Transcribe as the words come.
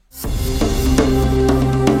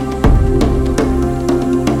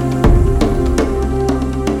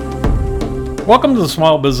Welcome to the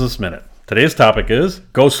Small Business Minute. Today's topic is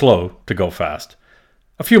go slow to go fast.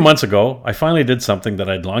 A few months ago, I finally did something that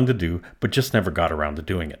I'd longed to do, but just never got around to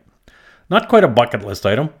doing it. Not quite a bucket list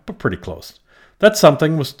item, but pretty close. That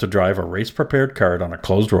something was to drive a race-prepared kart on a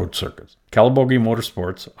closed road circuit. Calibogie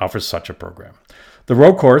Motorsports offers such a program. The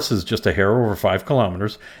road course is just a hair over 5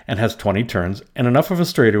 kilometers and has 20 turns and enough of a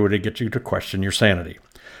straightaway to get you to question your sanity.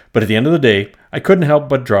 But at the end of the day, I couldn't help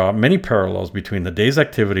but draw many parallels between the day's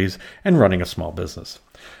activities and running a small business.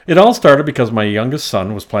 It all started because my youngest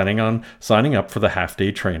son was planning on signing up for the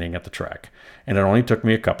half-day training at the track, and it only took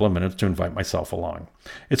me a couple of minutes to invite myself along.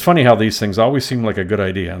 It's funny how these things always seem like a good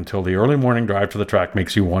idea until the early morning drive to the track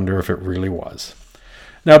makes you wonder if it really was.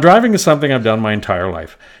 Now, driving is something I've done my entire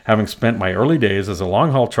life. Having spent my early days as a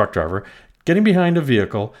long-haul truck driver, getting behind a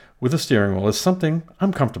vehicle with a steering wheel is something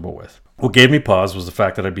I'm comfortable with. What gave me pause was the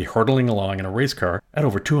fact that I'd be hurtling along in a race car at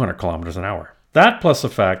over 200 kilometers an hour. That plus the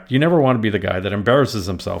fact you never want to be the guy that embarrasses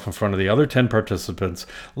himself in front of the other 10 participants,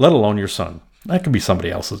 let alone your son. That could be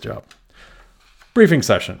somebody else's job. Briefing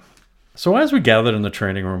session. So as we gathered in the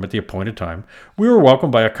training room at the appointed time, we were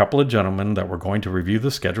welcomed by a couple of gentlemen that were going to review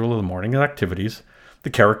the schedule of the morning activities,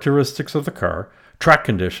 the characteristics of the car, track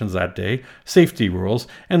conditions that day, safety rules,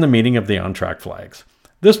 and the meaning of the on-track flags.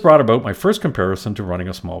 This brought about my first comparison to running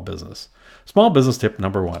a small business. Small business tip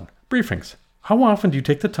number 1, briefings. How often do you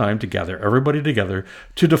take the time to gather everybody together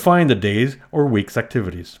to define the day's or week's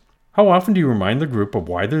activities? How often do you remind the group of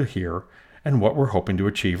why they're here and what we're hoping to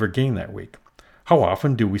achieve or gain that week? How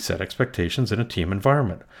often do we set expectations in a team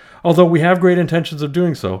environment? Although we have great intentions of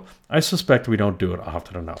doing so, I suspect we don't do it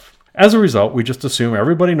often enough. As a result, we just assume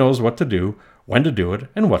everybody knows what to do, when to do it,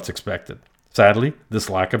 and what's expected. Sadly, this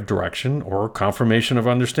lack of direction or confirmation of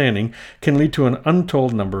understanding can lead to an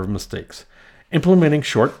untold number of mistakes. Implementing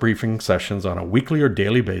short briefing sessions on a weekly or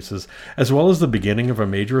daily basis, as well as the beginning of a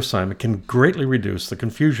major assignment, can greatly reduce the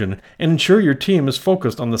confusion and ensure your team is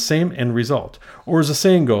focused on the same end result. Or as the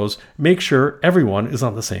saying goes, make sure everyone is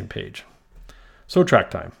on the same page. So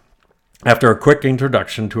track time. After a quick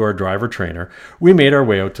introduction to our driver trainer, we made our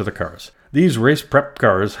way out to the cars. These race prep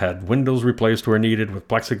cars had windows replaced where needed with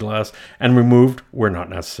plexiglass and removed where not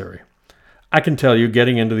necessary. I can tell you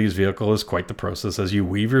getting into these vehicles is quite the process as you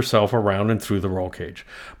weave yourself around and through the roll cage.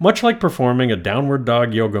 Much like performing a downward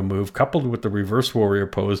dog yoga move coupled with the reverse warrior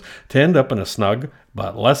pose to end up in a snug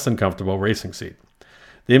but less than comfortable racing seat.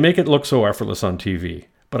 They make it look so effortless on TV,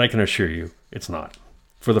 but I can assure you it's not.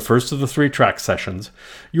 For the first of the 3 track sessions,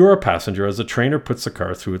 you are a passenger as the trainer puts the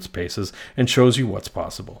car through its paces and shows you what's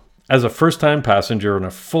possible. As a first-time passenger in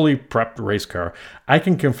a fully prepped race car, I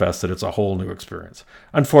can confess that it's a whole new experience.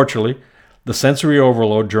 Unfortunately, the sensory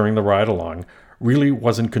overload during the ride along really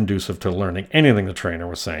wasn't conducive to learning anything the trainer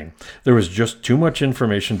was saying. There was just too much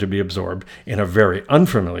information to be absorbed in a very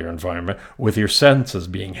unfamiliar environment with your senses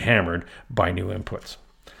being hammered by new inputs.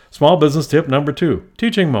 Small business tip number 2,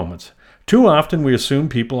 teaching moments. Too often we assume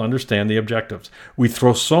people understand the objectives. We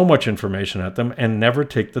throw so much information at them and never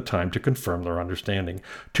take the time to confirm their understanding.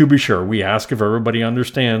 To be sure, we ask if everybody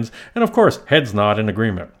understands, and of course, heads nod in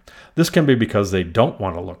agreement. This can be because they don't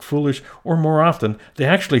want to look foolish, or more often, they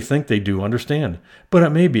actually think they do understand, but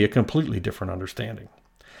it may be a completely different understanding.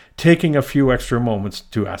 Taking a few extra moments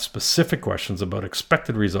to ask specific questions about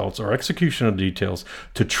expected results or execution of details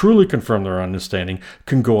to truly confirm their understanding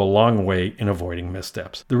can go a long way in avoiding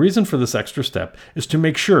missteps. The reason for this extra step is to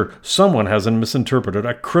make sure someone hasn't misinterpreted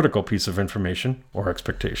a critical piece of information or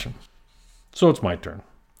expectation. So it's my turn.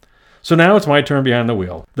 So now it's my turn behind the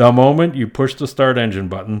wheel. The moment you push the start engine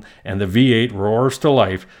button and the V8 roars to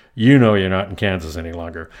life, you know you're not in Kansas any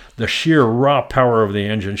longer. The sheer raw power of the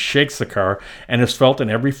engine shakes the car and is felt in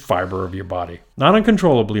every fiber of your body. Not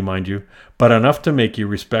uncontrollably, mind you, but enough to make you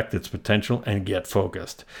respect its potential and get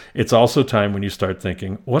focused. It's also time when you start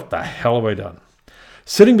thinking, what the hell have I done?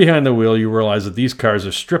 Sitting behind the wheel, you realize that these cars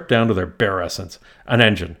are stripped down to their bare essence. An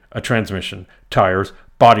engine, a transmission, tires,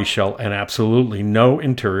 body shell, and absolutely no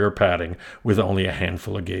interior padding with only a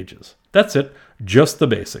handful of gauges. That's it, just the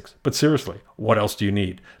basics. But seriously, what else do you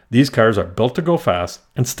need? These cars are built to go fast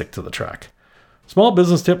and stick to the track. Small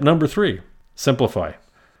business tip number 3, simplify.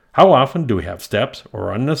 How often do we have steps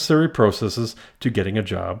or unnecessary processes to getting a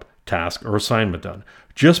job, task, or assignment done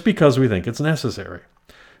just because we think it's necessary?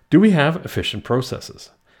 Do we have efficient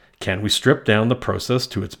processes? Can we strip down the process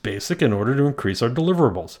to its basic in order to increase our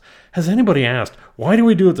deliverables? Has anybody asked, why do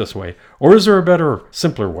we do it this way? Or is there a better,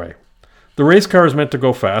 simpler way? The The race car is meant to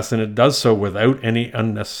go fast, and it does so without any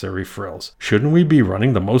unnecessary frills. Shouldn't we be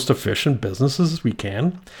running the most efficient businesses we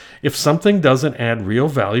can? If something doesn't add real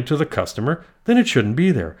value to the customer, then it shouldn't be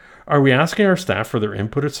there. Are we asking our staff for their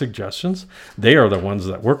input or suggestions? They are the ones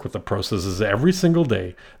that work with the processes every single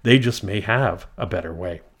day. They just may have a better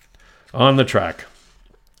way. On the track.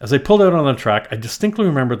 As I pulled out on the track, I distinctly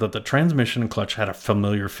remembered that the transmission and clutch had a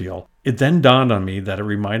familiar feel. It then dawned on me that it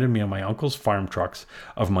reminded me of my uncle's farm trucks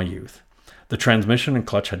of my youth. The transmission and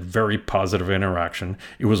clutch had very positive interaction.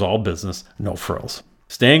 It was all business, no frills.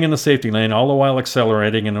 Staying in the safety lane, all the while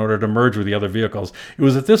accelerating in order to merge with the other vehicles, it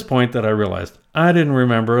was at this point that I realized I didn't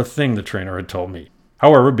remember a thing the trainer had told me.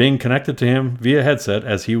 However, being connected to him via headset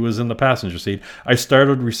as he was in the passenger seat, I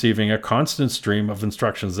started receiving a constant stream of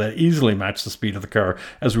instructions that easily matched the speed of the car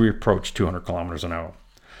as we approached 200 kilometers an hour.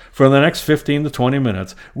 For the next 15 to 20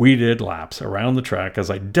 minutes, we did laps around the track as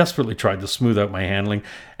I desperately tried to smooth out my handling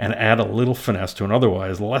and add a little finesse to an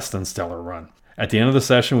otherwise less than stellar run. At the end of the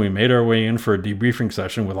session, we made our way in for a debriefing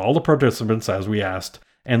session with all the participants as we asked,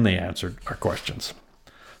 and they answered our questions.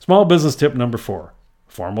 Small business tip number 4,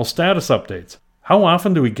 formal status updates. How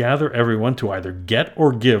often do we gather everyone to either get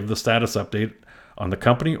or give the status update on the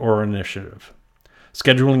company or initiative?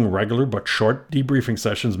 Scheduling regular but short debriefing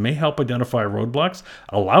sessions may help identify roadblocks,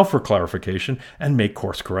 allow for clarification, and make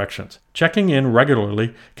course corrections. Checking in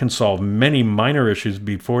regularly can solve many minor issues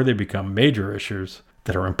before they become major issues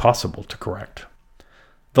that are impossible to correct.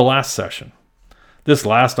 The last session. This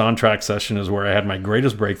last on-track session is where I had my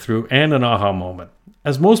greatest breakthrough and an aha moment.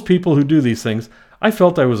 As most people who do these things, I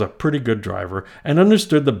felt I was a pretty good driver and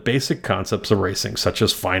understood the basic concepts of racing, such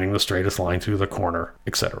as finding the straightest line through the corner,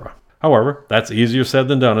 etc. However, that's easier said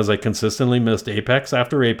than done as I consistently missed apex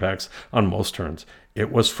after apex on most turns.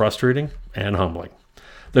 It was frustrating and humbling.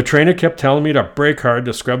 The trainer kept telling me to brake hard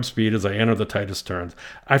to scrub speed as I entered the tightest turns.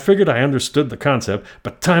 I figured I understood the concept,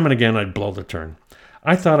 but time and again I'd blow the turn.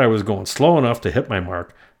 I thought I was going slow enough to hit my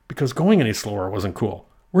mark because going any slower wasn't cool.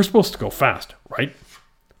 We're supposed to go fast, right?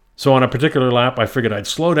 So on a particular lap, I figured I'd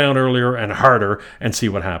slow down earlier and harder and see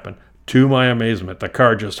what happened. To my amazement, the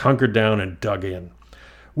car just hunkered down and dug in.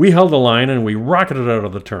 We held the line and we rocketed out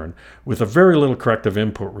of the turn, with a very little corrective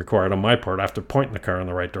input required on my part after pointing the car in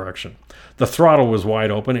the right direction. The throttle was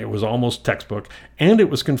wide open, it was almost textbook, and it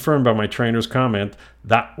was confirmed by my trainer's comment,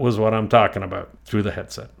 "That was what I'm talking about," through the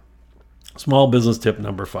headset. Small business tip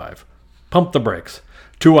number 5. Pump the brakes.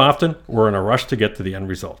 Too often, we're in a rush to get to the end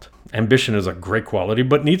result. Ambition is a great quality,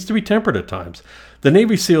 but needs to be tempered at times. The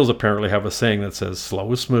Navy SEALs apparently have a saying that says,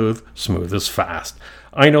 "Slow is smooth, smooth is fast."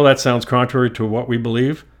 I know that sounds contrary to what we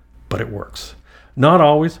believe, but it works. Not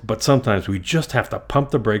always, but sometimes we just have to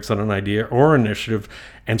pump the brakes on an idea or initiative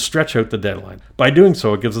and stretch out the deadline. By doing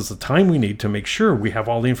so, it gives us the time we need to make sure we have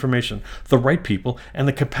all the information, the right people, and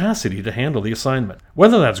the capacity to handle the assignment.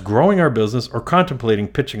 Whether that's growing our business or contemplating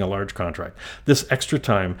pitching a large contract, this extra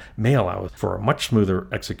time may allow us for a much smoother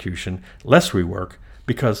execution, less rework,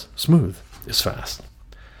 because smooth is fast.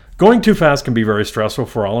 Going too fast can be very stressful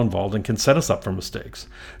for all involved and can set us up for mistakes.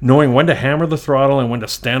 Knowing when to hammer the throttle and when to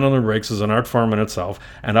stand on the brakes is an art form in itself,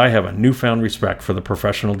 and I have a newfound respect for the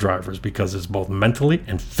professional drivers because it's both mentally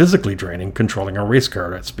and physically draining controlling a race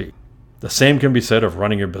car at speed. The same can be said of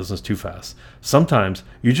running your business too fast. Sometimes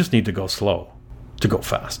you just need to go slow to go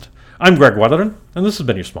fast. I'm Greg Weatherden, and this has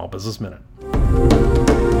been your Small Business Minute.